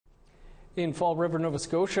In Fall River, Nova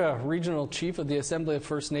Scotia, Regional Chief of the Assembly of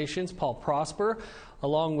First Nations, Paul Prosper,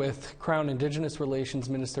 along with Crown Indigenous Relations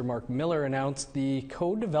Minister Mark Miller, announced the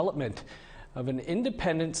co-development of an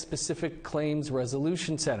independent specific claims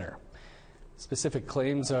resolution centre. Specific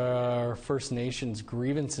claims are First Nations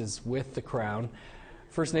grievances with the Crown.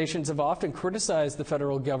 First Nations have often criticized the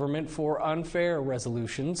federal government for unfair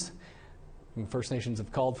resolutions. First Nations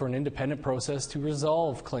have called for an independent process to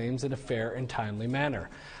resolve claims in a fair and timely manner.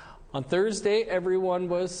 On Thursday, everyone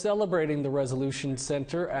was celebrating the Resolution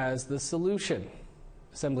Centre as the solution.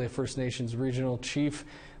 Assembly of First Nations Regional Chief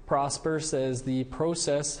Prosper says the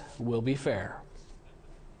process will be fair.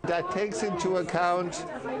 That takes into account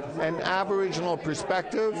an Aboriginal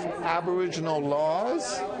perspective, Aboriginal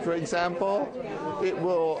laws, for example. It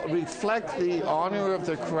will reflect the honour of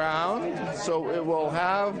the Crown, so it will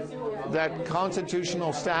have that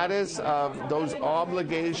constitutional status of those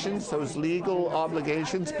obligations, those legal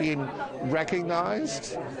obligations being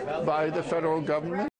recognized by the federal government.